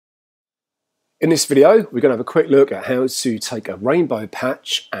In this video, we're going to have a quick look at how to take a rainbow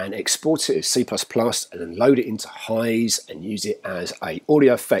patch and export it as C++ and then load it into HISE and use it as an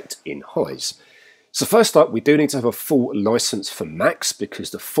audio effect in HISE. So first up, we do need to have a full license for Max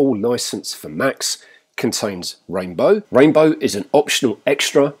because the full license for Max contains Rainbow. Rainbow is an optional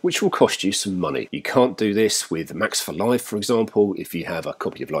extra which will cost you some money. You can't do this with Max for Live, for example. If you have a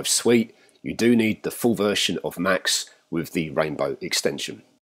copy of Live Suite, you do need the full version of Max with the Rainbow extension.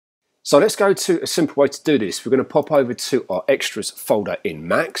 So let's go to a simple way to do this. We're going to pop over to our extras folder in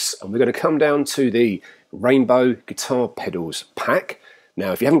Max and we're going to come down to the Rainbow Guitar Pedals pack.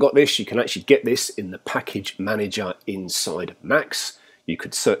 Now if you haven't got this, you can actually get this in the package manager inside Max. You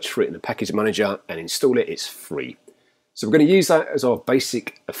could search for it in the package manager and install it, it's free. So we're going to use that as our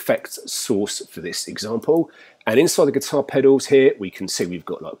basic effect source for this example. And inside the guitar pedals here, we can see we've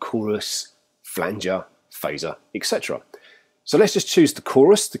got like chorus, flanger, phaser, etc. So let's just choose the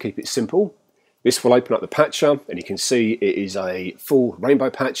chorus to keep it simple. This will open up the patcher and you can see it is a full rainbow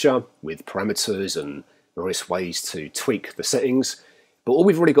patcher with parameters and various ways to tweak the settings. But all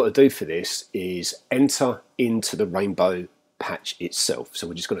we've really got to do for this is enter into the rainbow patch itself. So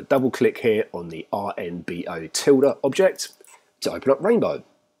we're just going to double click here on the RNBO tilde object to open up Rainbow.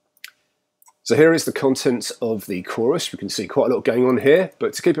 So here is the contents of the chorus. We can see quite a lot going on here,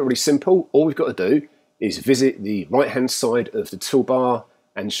 but to keep it really simple, all we've got to do is visit the right hand side of the toolbar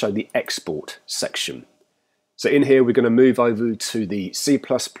and show the export section. So in here we're going to move over to the C++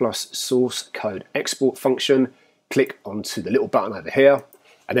 source code export function, click onto the little button over here,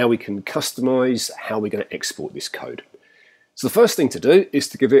 and now we can customize how we're going to export this code. So the first thing to do is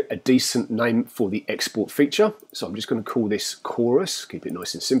to give it a decent name for the export feature. So I'm just going to call this chorus, keep it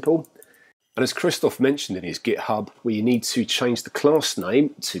nice and simple. And as Christop mentioned in his GitHub, we need to change the class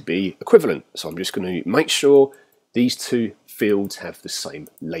name to be equivalent. So I'm just going to make sure these two fields have the same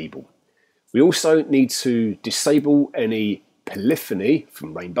label. We also need to disable any polyphony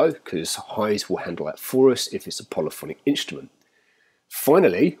from Rainbow because HISE will handle that for us if it's a polyphonic instrument.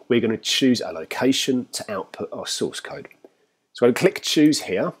 Finally, we're going to choose a location to output our source code. So I'm going to click choose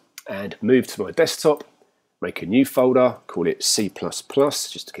here and move to my desktop. Make a new folder, call it C++,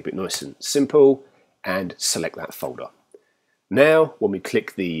 just to keep it nice and simple, and select that folder. Now, when we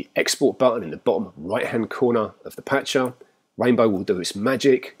click the export button in the bottom right-hand corner of the patcher, Rainbow will do its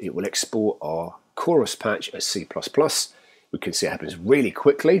magic. It will export our chorus patch as C++. We can see it happens really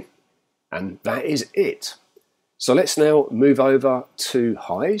quickly, and that is it. So let's now move over to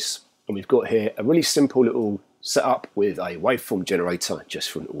HISE, and we've got here a really simple little setup with a waveform generator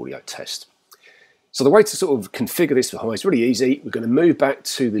just for an audio test. So the way to sort of configure this for HISE is really easy. We're going to move back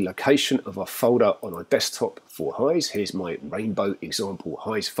to the location of our folder on our desktop for HISE. Here's my Rainbow example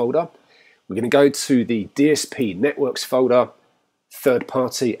HISE folder. We're going to go to the DSP Networks folder, third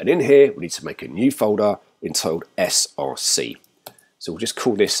party, and in here we need to make a new folder entitled SRC. So we'll just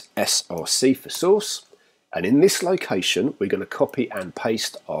call this SRC for source. And in this location, we're going to copy and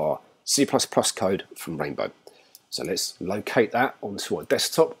paste our C++ code from Rainbow. So let's locate that onto our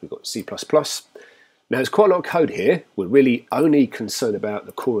desktop. We've got C++. Now there's quite a lot of code here. We're really only concerned about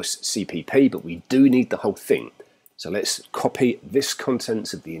the chorus CPP, but we do need the whole thing. So let's copy this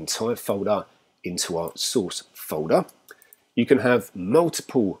contents of the entire folder into our source folder. You can have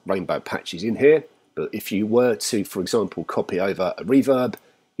multiple rainbow patches in here, but if you were to, for example, copy over a reverb,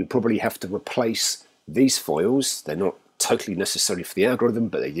 you'll probably have to replace these files. They're not totally necessary for the algorithm,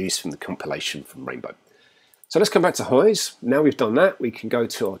 but they're used from the compilation from Rainbow. So let's come back to HISE. Now we've done that, we can go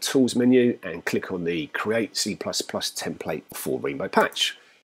to our Tools menu and click on the Create C++ template for Rainbow Patch.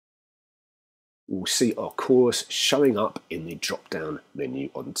 We'll see our chorus showing up in the drop-down menu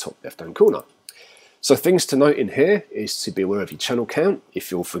on the top left-hand corner. So things to note in here is to be aware of your channel count. If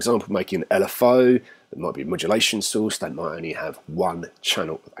you're, for example, making an LFO, it might be a modulation source, that might only have one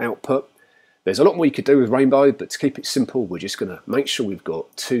channel of output. There's a lot more you could do with Rainbow, but to keep it simple, we're just going to make sure we've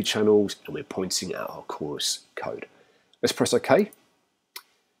got two channels and we're pointing at our chorus code. Let's press OK.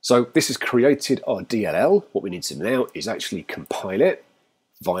 So this has created our DLL. What we need to do now is actually compile it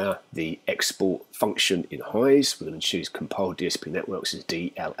via the export function in HISE. We're going to choose compile DSP networks as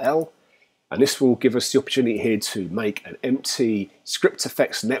DLL. And this will give us the opportunity here to make an empty script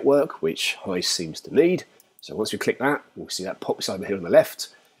effects network, which HISE seems to need. So once we click that, we'll see that pops over here on the left.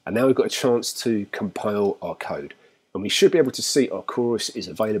 And now we've got a chance to compile our code. And we should be able to see our chorus is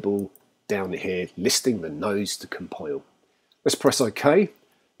available down here, listing the nodes to compile. Let's press OK.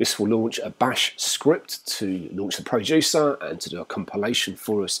 This will launch a bash script to launch the producer and to do a compilation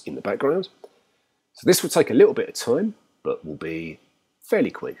for us in the background. So this will take a little bit of time, but will be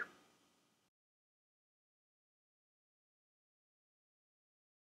fairly quick.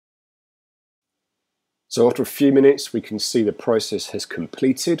 So after a few minutes, we can see the process has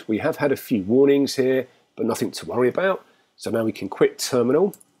completed. We have had a few warnings here, but nothing to worry about. So now we can quit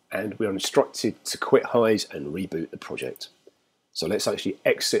terminal, and we are instructed to quit HISE and reboot the project. So let's actually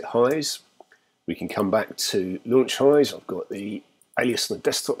exit HISE. We can come back to launch HISE. I've got the alias on the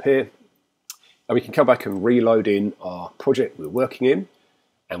desktop here. And we can come back and reload in our project we're working in.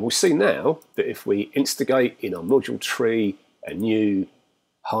 And we'll see now that if we instigate in our module tree a new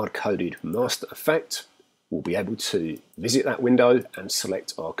hard-coded master effect, we'll be able to visit that window and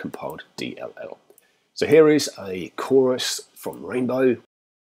select our compiled DLL. So here is a chorus from RNBO.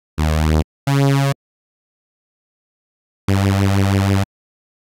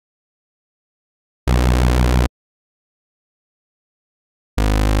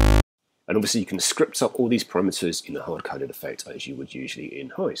 And obviously you can script up all these parameters in the hard-coded effect as you would usually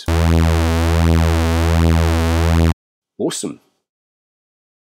in HISE. Awesome.